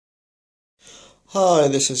Hi,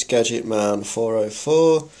 this is gadgetman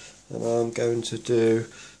 404 and I'm going to do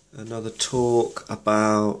another talk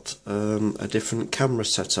about a different camera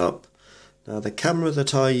setup. Now the camera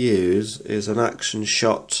that I use is an action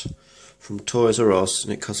shot from Toys R Us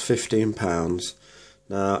and it costs £15.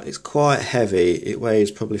 Now it's quite heavy, it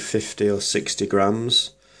weighs probably 50 or 60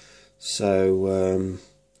 grams, so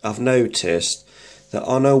I've noticed that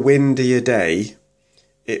on a windier day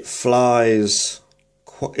it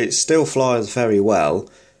still flies very well,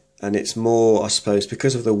 and it's more, I suppose,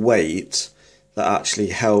 because of the weight that actually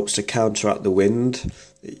helps to counteract the wind.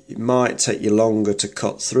 It might take you longer to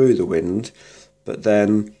cut through the wind, but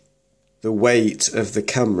then the weight of the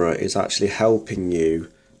camera is actually helping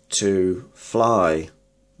you to fly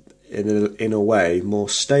in a way more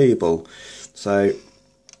stable. So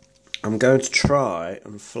I'm going to try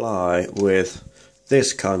and fly with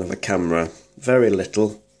this kind of a camera, very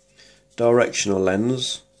little directional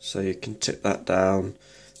lens, so you can tip that down,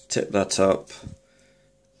 tip that up.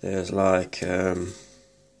 There's like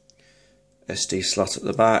SD slot at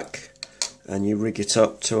the back, and you rig it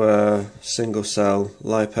up to a single cell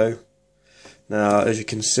LiPo. Now as you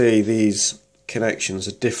can see, these connections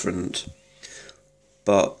are different,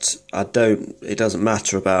 but it doesn't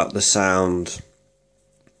matter about the sound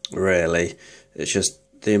really. It's just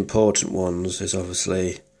the important ones is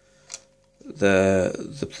obviously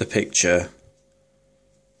the picture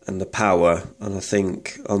and the power, and I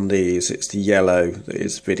think on these it's the yellow that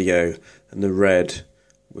is video and the red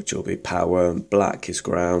which will be power, and black is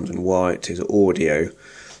ground and white is audio.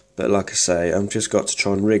 But like I say, I've just got to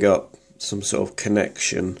try and rig up some sort of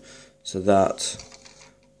connection so that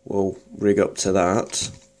will rig up to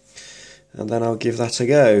that, and then I'll give that a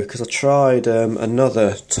go, because I tried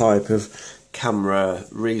another type of camera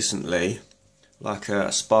recently, like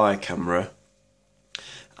a spy camera,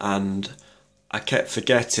 and I kept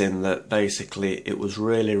forgetting that basically it was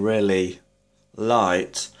really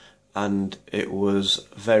light and it was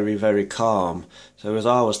very calm. So as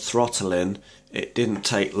I was throttling, it didn't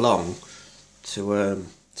take long to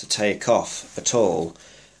take off at all,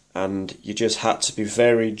 and you just had to be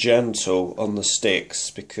very gentle on the sticks,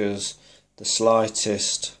 because the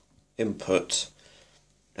slightest input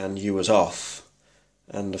and you was off.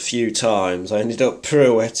 And a few times I ended up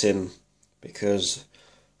pirouetting because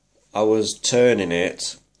I was turning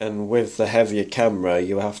it, and with the heavier camera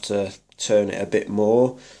you have to turn it a bit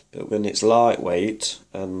more, but when it's lightweight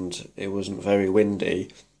and it wasn't very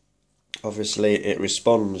windy, obviously it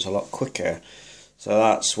responds a lot quicker. So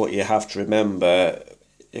that's what you have to remember.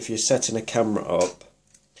 If you're setting a camera up,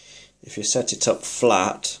 if you set it up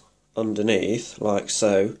flat underneath like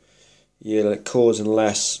so, you're causing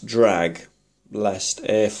less drag, less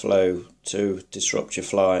airflow to disrupt your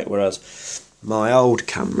flight. Whereas my old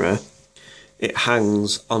camera, it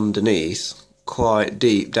hangs underneath quite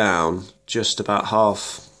deep down, just about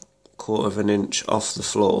quarter of an inch off the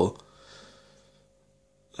floor,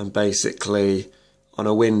 and basically on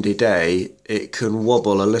a windy day it can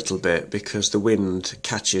wobble a little bit because the wind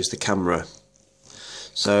catches the camera.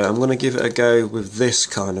 So I'm going to give it a go with this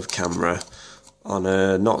kind of camera on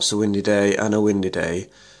a not so windy day and a windy day.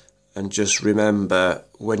 And just remember,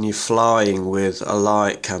 when you're flying with a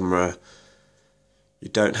light camera, you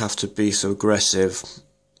don't have to be so aggressive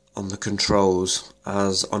on the controls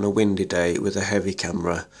as on a windy day with a heavy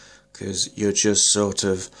camera, because you're just sort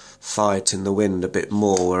of fighting the wind a bit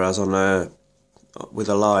more. Whereas with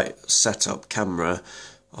a light setup camera,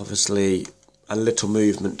 obviously a little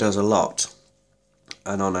movement does a lot,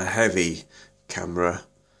 and on a heavy camera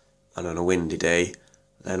and on a windy day,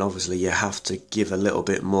 then obviously you have to give a little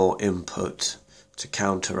bit more input to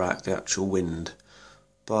counteract the actual wind.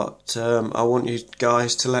 But I want you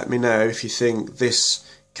guys to let me know if you think this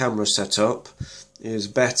camera setup is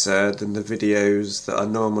better than the videos that I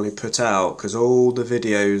normally put out, because all the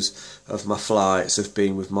videos of my flights have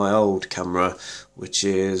been with my old camera, which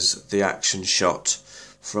is the action shot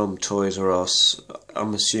from Toys R Us.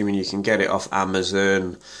 I'm assuming you can get it off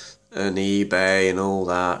Amazon and eBay and all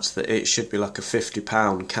that. That it should be like a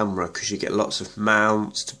 £50 camera, because you get lots of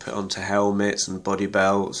mounts to put onto helmets and body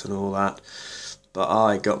belts and all that. But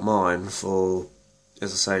I got mine for,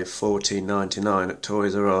 as I say, $14.99 at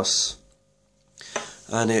Toys R Us,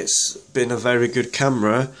 and it's been a very good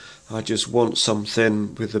camera. I just want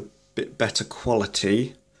something with a bit better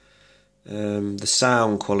quality. The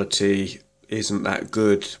sound quality isn't that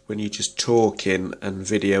good when you're just talking and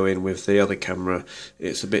videoing with the other camera.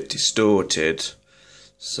 It's a bit distorted,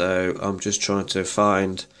 so I'm just trying to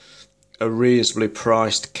find a reasonably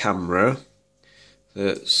priced camera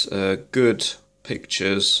that's good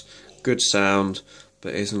pictures, good sound,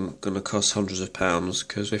 but isn't going to cost hundreds of pounds,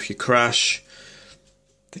 because if you crash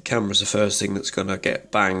the camera's the first thing that's going to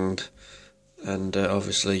get banged, and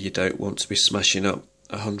obviously you don't want to be smashing up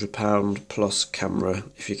a £100 plus camera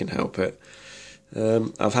if you can help it.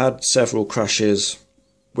 I've had several crashes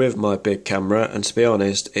with my big camera, and to be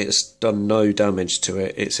honest, it's done no damage to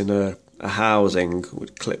it. It's in a housing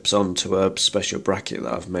which clips onto a special bracket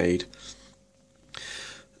that I've made,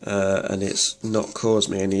 and it's not caused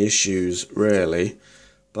me any issues really.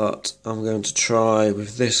 But I'm going to try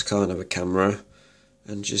with this kind of a camera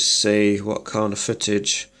and just see what kind of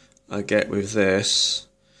footage I get with this.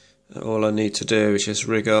 All I need to do is just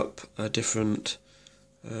rig up a different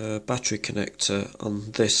battery connector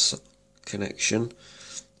on this connection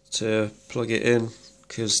to plug it in,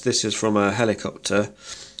 because this is from a helicopter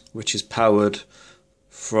which is powered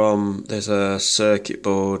from, there's a circuit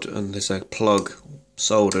board and there's a plug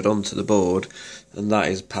soldered onto the board, and that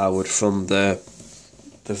is powered from the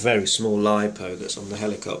very small LiPo that's on the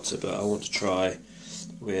helicopter. But I want to try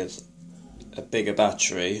with a bigger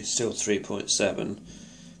battery, still 3.7,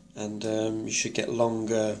 and you should get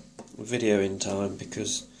longer video in time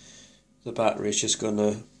because the battery is just going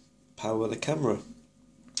to power the camera.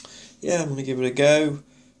 Yeah, I'm going to give it a go.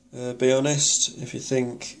 Be honest, if you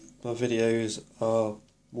think my videos are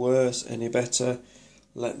worse, any better,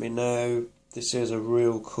 let me know. This is a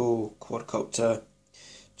real cool quadcopter,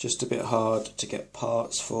 just a bit hard to get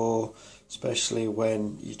parts for, especially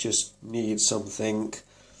when you just need something.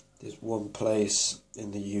 There's one place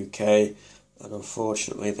in the UK, and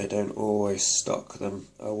unfortunately they don't always stock them.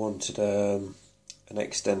 I wanted an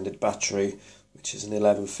extended battery, which is an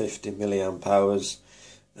 1150 milliamp hours,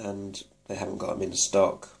 and they haven't got them in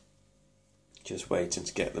stock. Just waiting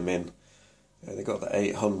to get them in. They got the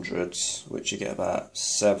 800s, which you get about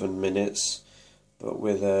 7 minutes, but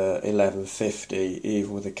with a 1150,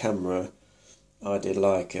 even with a camera, I did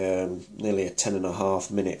like nearly a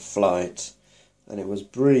 10.5 minute flight, and it was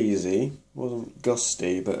breezy, wasn't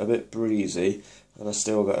gusty, but a bit breezy, and I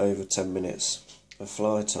still got over 10 minutes of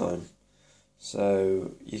flight time.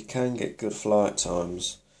 So you can get good flight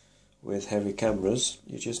times with heavy cameras.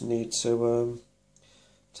 You just need to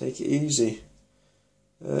take it easy.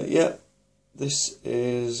 Yeah, this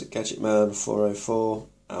is gadgetman 404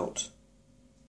 out.